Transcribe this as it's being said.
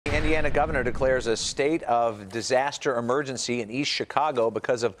Indiana governor declares a state of disaster emergency in East Chicago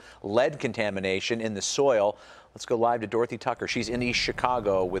because of lead contamination in the soil. Let's go live to Dorothy Tucker. She's in East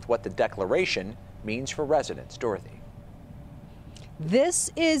Chicago with what the declaration means for residents. Dorothy.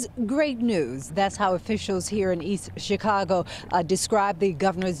 This is great news. That's how officials here in East Chicago describe the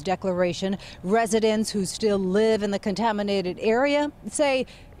governor's declaration. Residents who still live in the contaminated area say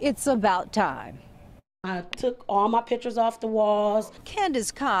it's about time. I took all my pictures off the walls.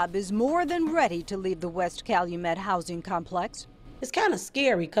 Candace Cobb is more than ready to leave the West Calumet housing complex. It's kind of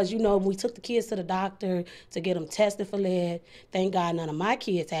scary because, you know, we took the kids to the doctor to get them tested for lead. Thank God none of my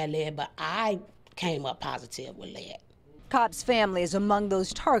kids had lead, but I came up positive with lead. Cobb's family is among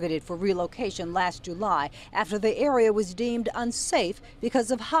those targeted for relocation last July after the area was deemed unsafe because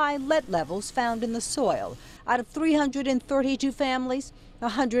of high lead levels found in the soil. Out of 332 families,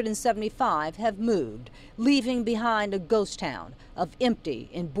 175 have moved, leaving behind a ghost town of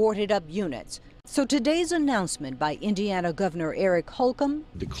empty and boarded up units. So today's announcement by Indiana Governor Eric Holcomb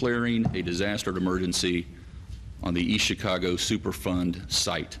declaring a disaster emergency on the East Chicago Superfund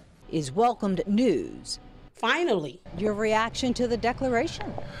site is welcomed news. Finally. Your reaction to the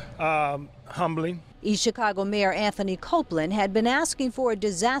declaration? Humbling. East Chicago Mayor Anthony Copeland had been asking for a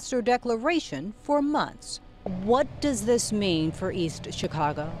disaster declaration for months. What does this mean for East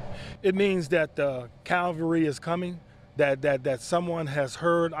Chicago? It means that the cavalry is coming, that someone has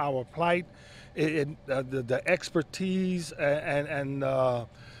heard our plight, the expertise and the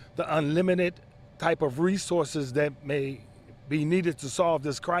unlimited type of resources that may be needed to solve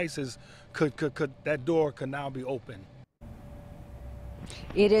this crisis. That door could now be open.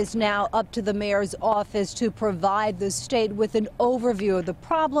 It is now up to the mayor's office to provide the state with an overview of the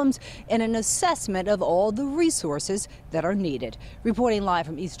problems and an assessment of all the resources that are needed. Reporting live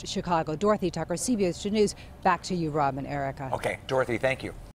from East Chicago, Dorothy Tucker, CBS 2 News. Back to you, Rob and Erica. Okay, Dorothy, thank you.